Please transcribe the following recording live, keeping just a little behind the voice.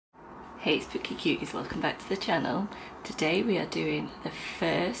Hey spooky cuties, welcome back to the channel. Today we are doing the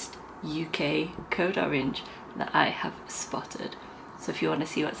first UK code orange that I have spotted. So if you want to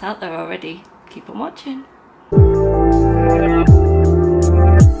see what's out there already, keep on watching.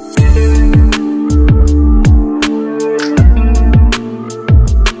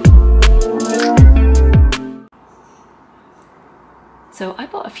 So I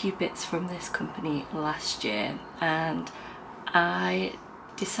bought a few bits from this company last year and I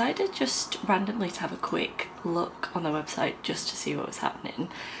decided just randomly to have a quick look on their website just to see what was happening,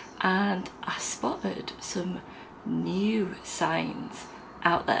 and I spotted some new signs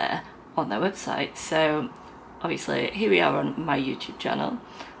out there on their website. So obviously here we are on my YouTube channel.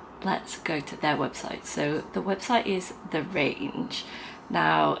 Let's go to their website. So the website is The Range.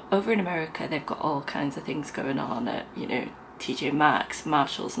 Now over in America they've got all kinds of things going on at, you know, TJ Maxx,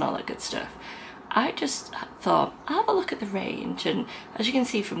 Marshalls and all that good stuff. I just thought I'll have a look at The Range, and as you can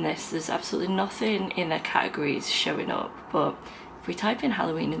see from this, there's absolutely nothing in their categories showing up, but if we type in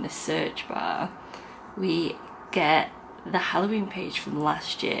Halloween in the search bar, we get the Halloween page from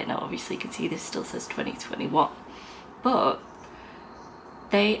last year. Now obviously you can see this still says 2021, but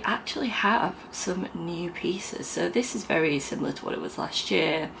they actually have some new pieces. So this is very similar to what it was last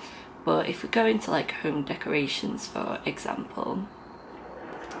year, but if we go into like home decorations for example,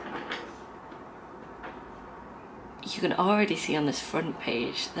 you can already see on this front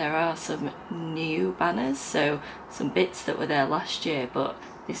page there are some new banners, so some bits that were there last year, but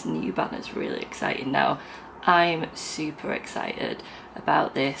this new banner is really exciting. Now I'm super excited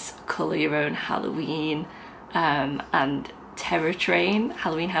about this Colour Your Own Halloween and Terror Train,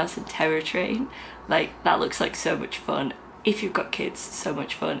 Halloween House and Terror Train. Like, that looks like so much fun. If you've got kids, so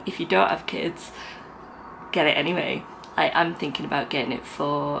much fun. If you don't have kids, get it anyway. I'm thinking about getting it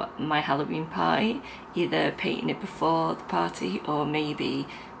for my Halloween party, either painting it before the party or maybe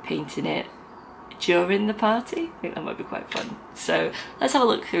painting it during the party. I think that might be quite fun. So let's have a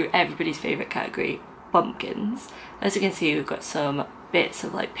look through everybody's favourite category, pumpkins. As you can see, we've got some bits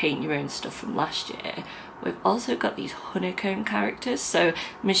of like paint your own stuff from last year. We've also got these honeycomb characters, so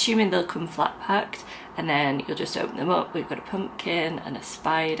I'm assuming they'll come flat packed and then you'll just open them up. We've got a pumpkin and a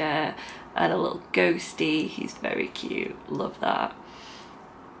spider and a little ghosty. He's very cute, love that.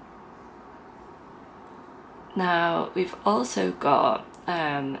 Now we've also got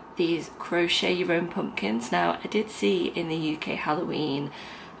these crochet your own pumpkins. Now I did see in the UK Halloween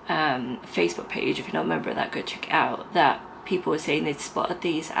Facebook page, if you're not a member of that, go check it out, that people were saying they'd spotted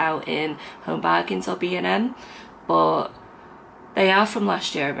these out in Home Bargains or B&M, but they are from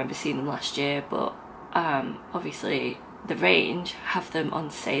last year. I remember seeing them last year, but obviously The Range have them on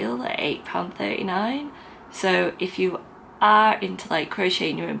sale at £8.39. so if you are into like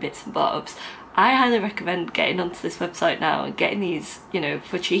crocheting your own bits and bobs, I highly recommend getting onto this website now and getting these, you know,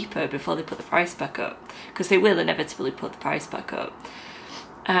 for cheaper before they put the price back up, because they will inevitably put the price back up.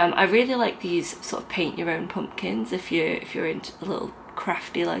 I really like these sort of paint your own pumpkins if you're into a little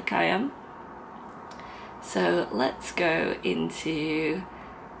crafty like I am. So let's go into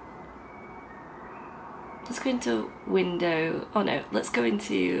window, oh no, let's go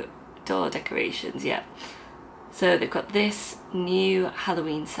into door decorations. Yeah, so they've got this new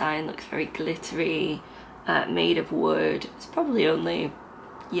Halloween sign, looks very glittery, made of wood. It's probably only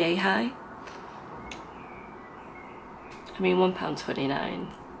yay high. I mean, £1.29,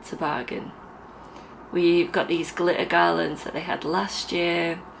 it's a bargain. We've got these glitter garlands that they had last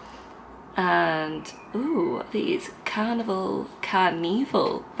year, and ooh, these carnival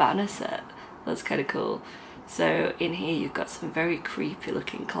banner set. That's kind of cool. So in here you've got some very creepy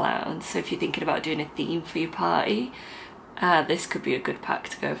looking clowns. So if you're thinking about doing a theme for your party, this could be a good pack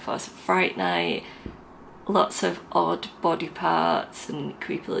to go for. So Fright Night, lots of odd body parts and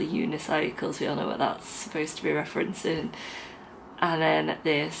creepy little unicycles. We all know what that's supposed to be referencing. And then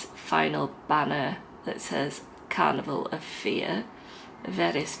this final banner that says Carnival of Fear.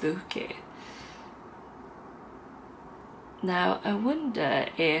 Very spooky. Now I wonder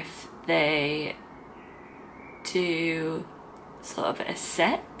if they do sort of a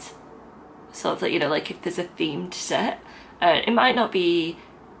set, sort of like, you know, like if there's a themed set. It might not be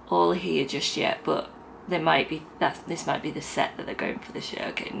all here just yet, but there might be, this might be the set that they're going for this year.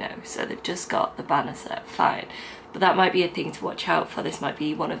 Okay, no, so they've just got the banner set, fine, but that might be a thing to watch out for. This might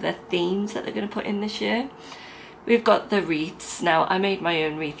be one of their themes that they're going to put in this year. We've got the wreaths. Now I made my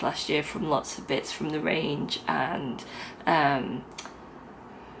own wreath last year from lots of bits from The Range and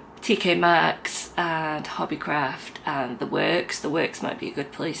TK Maxx and Hobbycraft and The Works. The Works might be a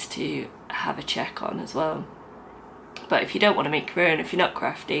good place to have a check on as well. But if you don't want to make your own, if you're not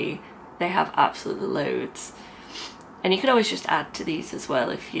crafty, they have absolutely loads. And you can always just add to these as well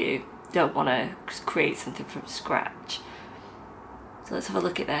if you don't want to create something from scratch. So let's have a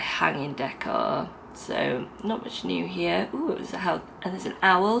look at their hanging decor. So not much new here. Ooh, and there's an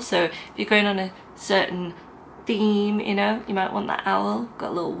owl. So if you're going on a certain theme, you know, you might want that owl.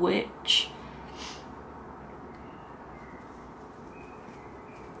 Got a little witch.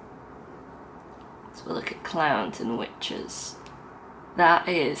 So we'll look at clowns and witches. That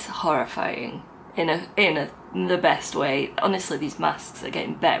is horrifying in the best way. Honestly, these masks are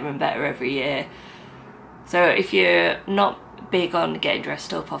getting better and better every year. So if you're not big on getting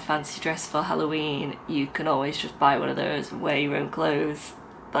dressed up or fancy dress for Halloween, you can always just buy one of those and wear your own clothes.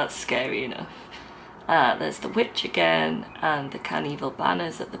 That's scary enough. There's the witch again, and the Carnival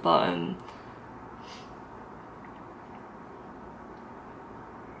banners at the bottom.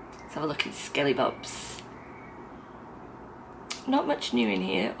 Let's have a look at Skellybobs. Not much new in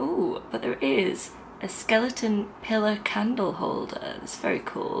here. Ooh, but there is a skeleton pillar candle holder. That's very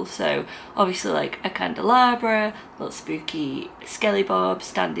cool. So obviously like a candelabra, a little spooky Skellybob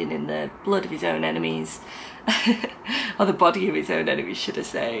standing in the blood of his own enemies. Or the body of his own enemies, should I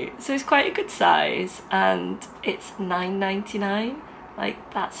say. So it's quite a good size, and it's $9.99.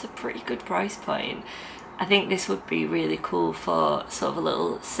 Like, that's a pretty good price point. I think this would be really cool for sort of a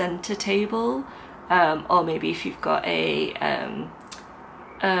little centre table, or maybe if you've got a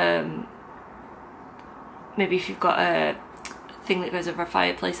thing that goes over a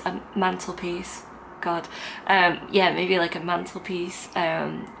fireplace, a mantelpiece. God, yeah, maybe like a mantelpiece,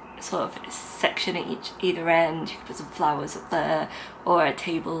 sort of section at either end. You could put some flowers up there, or a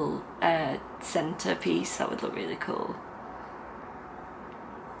table centre piece. That would look really cool.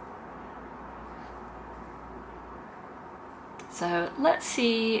 So let's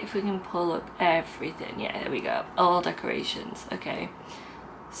see if we can pull up everything. Yeah, there we go. All decorations. Okay.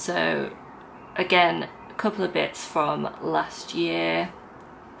 So again, a couple of bits from last year.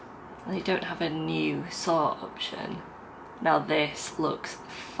 They don't have a new sort option. Now this looks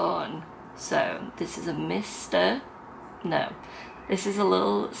fun. So this is a mister. No. This is a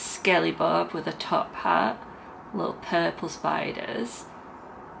little Skellybob with a top hat. Little purple spiders.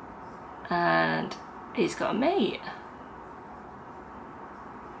 And he's got a mate.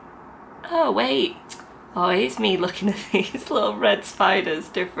 Oh wait, oh it's me looking at these little red spiders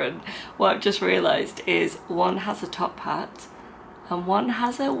different. What I've just realised is one has a top hat and one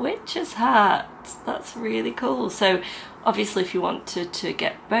has a witch's hat. That's really cool. So obviously if you wanted to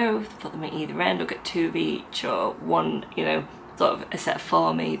get both, put them at either end, or get two of each, or one, you know, sort of a set of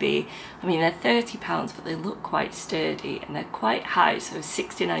four maybe. I mean, they're £30, but they look quite sturdy and they're quite high, so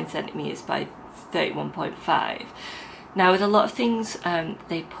 69 centimetres by 31.5. Now with a lot of things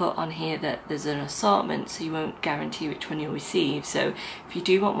they put on here that there's an assortment, so you won't guarantee which one you'll receive. So if you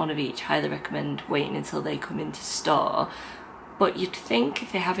do want one of each, highly recommend waiting until they come into store. But you'd think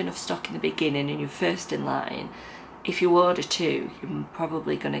if they have enough stock in the beginning and you're first in line, if you order two, you're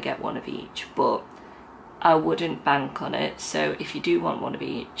probably going to get one of each. But I wouldn't bank on it, so if you do want one of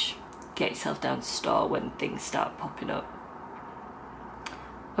each, get yourself down to store when things start popping up.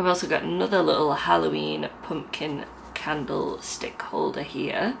 I've also got another little Halloween pumpkin candle stick holder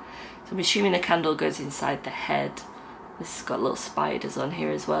here. So I'm assuming the candle goes inside the head. This has got little spiders on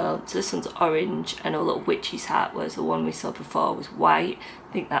here as well. So this one's orange and a little witch's hat, whereas the one we saw before was white.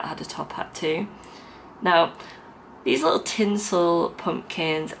 I think that had a top hat too. Now these little tinsel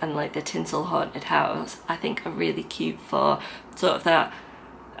pumpkins and like the tinsel haunted house, I think are really cute for sort of that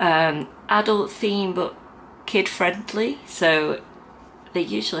adult theme but kid friendly. So they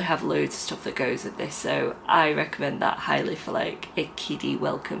usually have loads of stuff that goes with this, so I recommend that highly for like a kiddie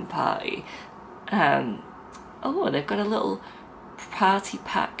welcome party. Oh, they've got a little party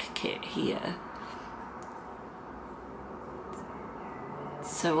pack kit here.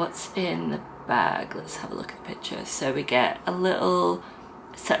 So what's in the bag? Let's have a look at the picture. So we get a little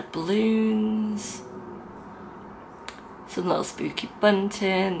set of balloons, some little spooky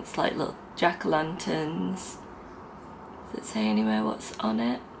buntings, like little jack-o'-lanterns. Does it say anywhere what's on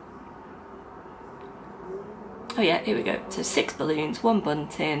it? Oh yeah, here we go. So 6 balloons, 1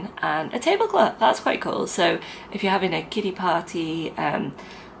 bunting and a tablecloth. That's quite cool. So if you're having a kiddie party, I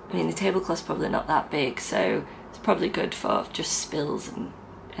mean the tablecloth's probably not that big, so it's probably good for just spills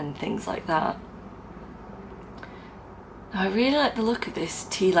and things like that. Now, I really like the look of this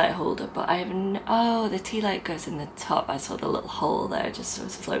tea light holder, but I haven't. Oh, the tea light goes in the top. I saw the little hole there just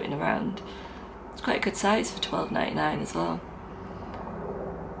was floating around. It's quite a good size for $12.99 as well.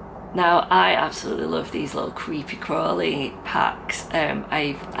 Now I absolutely love these little creepy crawly packs.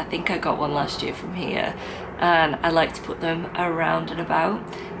 I think I got one last year from here, and I like to put them around and about,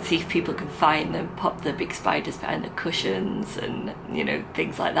 see if people can find them, pop the big spiders behind the cushions and, you know,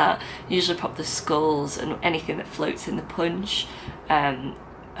 things like that. Usually pop the skulls and anything that floats in the punch.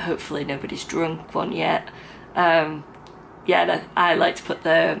 Hopefully nobody's drunk one yet. Yeah, I like to put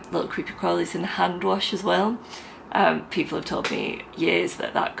the little creepy crawlies in the hand wash as well. People have told me years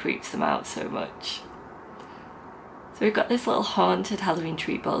that that creeps them out so much. So we've got this little haunted Halloween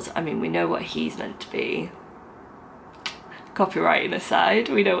treat balls. I mean, we know what he's meant to be. Copywriting aside,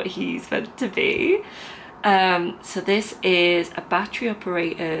 we know what he's meant to be. So this is a battery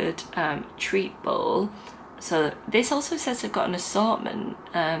operated treat bowl. So this also says they've got an assortment.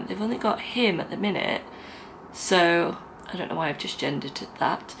 They've only got him at the minute, so I don't know why I've just gendered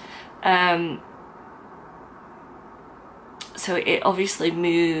that. So it obviously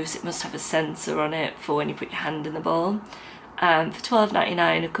moves, it must have a sensor on it for when you put your hand in the bowl. For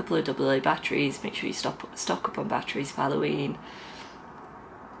 $12.99, a couple of AA batteries. Make sure you stock up on batteries for Halloween.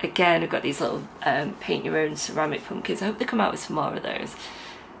 Again, we've got these little paint your own ceramic pumpkins. I hope they come out with some more of those.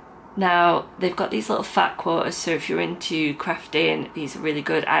 Now, they've got these little fat quarters, so if you're into crafting, these are really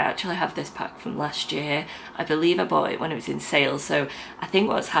good. I actually have this pack from last year. I believe I bought it when it was in sale, so I think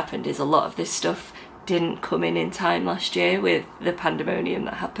what's happened is a lot of this stuff didn't come in time last year with the pandemonium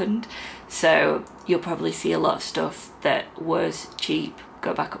that happened. So you'll probably see a lot of stuff that was cheap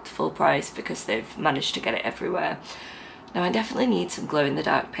go back up to full price because they've managed to get it everywhere. Now, I definitely need some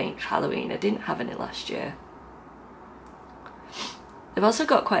glow-in-the-dark paint for Halloween. I didn't have any last year. They've also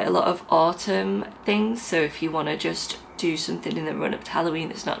got quite a lot of autumn things, so if you want to just do something in the run-up to Halloween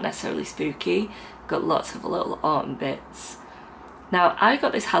that's not necessarily spooky, got lots of little autumn bits. Now, I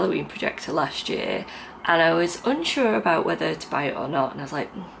got this Halloween projector last year, and I was unsure about whether to buy it or not, and I was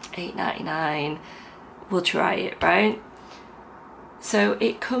like, $8.99, we'll try it, right? So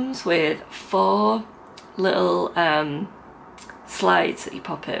it comes with 4 little slides that you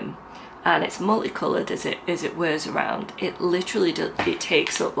pop in, and it's multicoloured as it whirs around. It literally does, it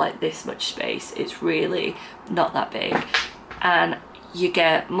takes up like this much space. It's really not that big, and you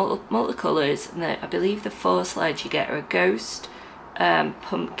get multicolours, and I believe the 4 slides you get are a ghost,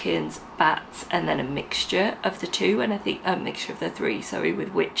 pumpkins, bats, and then a mixture of the 2, and I think a mixture of the 3, sorry, with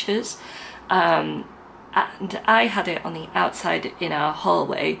witches. And I had it on the outside in our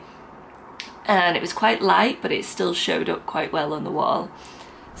hallway, and it was quite light, but it still showed up quite well on the wall.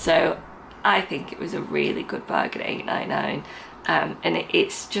 So I think it was a really good bargain at $8.99. And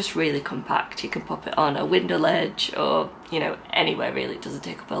it's just really compact. You can pop it on a window ledge or, you know, anywhere really. It doesn't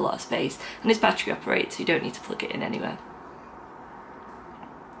take up a lot of space, and it's battery operated, so you don't need to plug it in anywhere.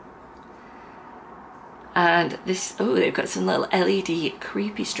 And this, oh, they've got some little LED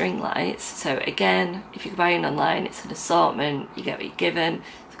creepy string lights. So again, if you're buying online, it's an assortment. You get what you're given.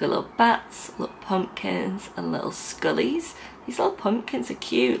 It's got little bats, little pumpkins, and little scullies. These little pumpkins are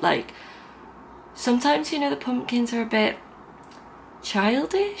cute. Like, sometimes, you know, the pumpkins are a bit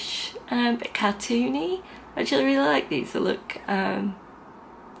childish, a bit cartoony. I actually really like these. They look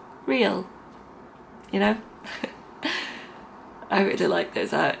real, you know. I really like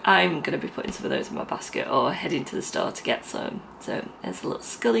those. I'm going to be putting some of those in my basket or heading to the store to get some. So there's the little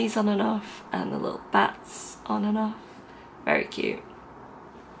scullies on and off, and the little bats on and off. Very cute.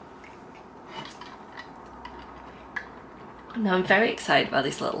 Now, I'm very excited about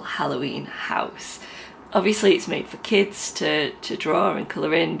this little Halloween house. Obviously it's made for kids to draw and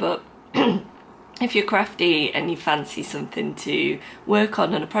colour in, but if you're crafty and you fancy something to work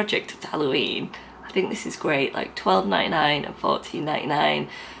on a project of Halloween, I think this is great. Like $12.99 and $14.99,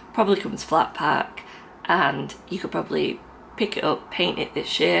 probably comes flat pack, and you could probably pick it up, paint it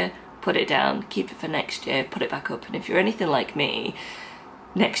this year, put it down, keep it for next year, put it back up, and if you're anything like me,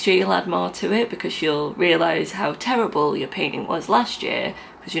 next year you'll add more to it because you'll realise how terrible your painting was last year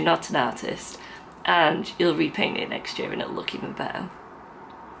because you're not an artist, and you'll repaint it next year and it'll look even better.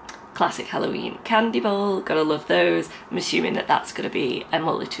 Classic Halloween candy bowl, gotta love those. I'm assuming that that's gonna be a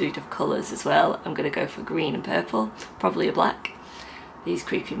multitude of colours as well. I'm gonna go for green and purple, probably a black. These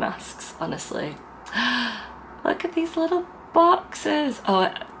creepy masks, honestly. Look at these little boxes.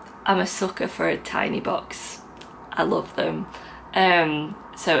 Oh, I'm a sucker for a tiny box. I love them.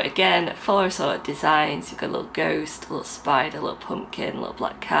 So again, 4 sort of designs. You've got a little ghost, a little spider, a little pumpkin, a little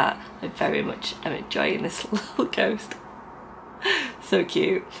black cat. I'm enjoying this little ghost. So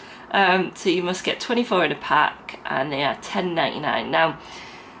cute. So you must get 24 in a pack, and they are $10.99. Now,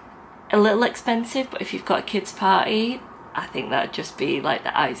 a little expensive, but if you've got a kids party, I think that'd just be like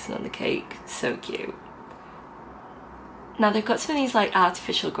the icing on the cake. So cute. Now they've got some of these like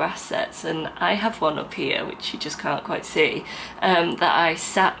artificial grass sets, and I have one up here which you just can't quite see, that I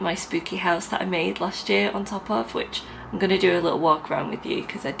sat my spooky house that I made last year on top of, which I'm going to do a little walk around with you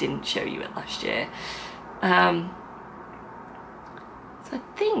because I didn't show you it last year. So I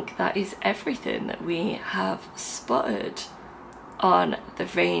think that is everything that we have spotted on the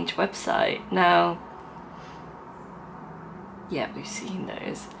Range website. Now, yeah, we've seen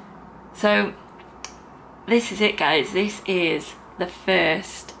those. So this is it, guys. This is the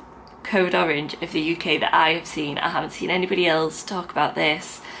first Code Orange of the UK that I have seen. I haven't seen anybody else talk about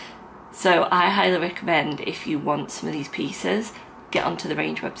this. So I highly recommend, if you want some of these pieces, get onto the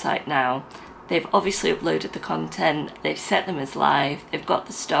Range website now. They've obviously uploaded the content, they've set them as live, they've got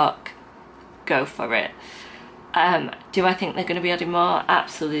the stock, go for it. Do I think they're going to be adding more?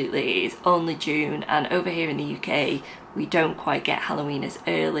 Absolutely. It's only June, and over here in the UK we don't quite get Halloween as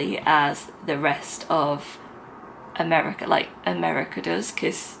early as the rest of America, like America does,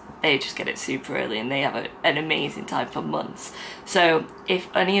 because they just get it super early and they have an amazing time for months. So if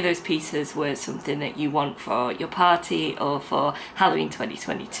any of those pieces were something that you want for your party or for Halloween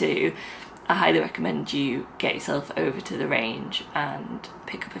 2022, I highly recommend you get yourself over to the Range and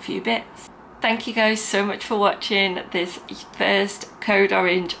pick up a few bits. Thank you guys so much for watching this first Code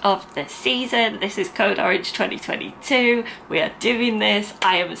Orange of the season. This is Code Orange 2022. We are doing this.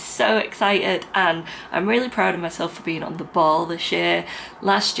 I am so excited and I'm really proud of myself for being on the ball this year.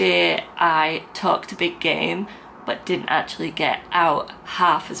 Last year I talked a big game but didn't actually get out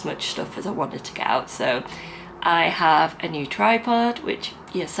half as much stuff as I wanted to get out. So I have a new tripod which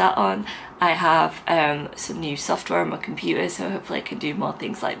you sat on. I have some new software on my computer, so hopefully I can do more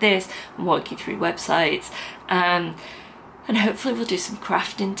things like this and walk you through websites. And hopefully we'll do some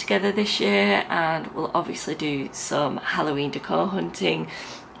crafting together this year, and we'll obviously do some Halloween decor hunting,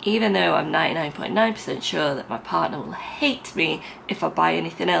 even though I'm 99.9% sure that my partner will hate me if I buy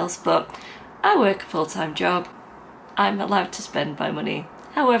anything else. But I work a full-time job. I'm allowed to spend my money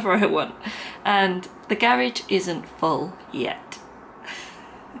however I want, and the garage isn't full yet.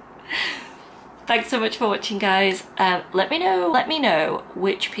 Thanks so much for watching, guys. Let me know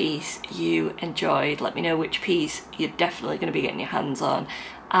which piece you enjoyed. Let me know which piece you're definitely going to be getting your hands on.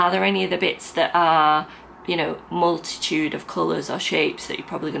 Are there any of the bits that are, you know, multitude of colours or shapes that you're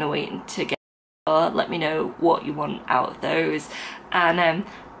probably going to wait to get? Or let me know what you want out of those, and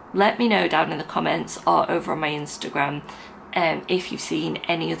let me know down in the comments or over on my Instagram if you've seen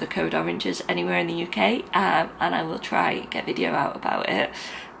any other Code Oranges anywhere in the UK, and I will try and get a video out about it.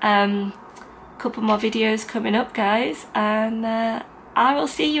 Couple more videos coming up, guys, and I will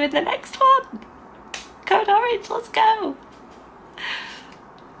see you in the next one. Code Orange, let's go.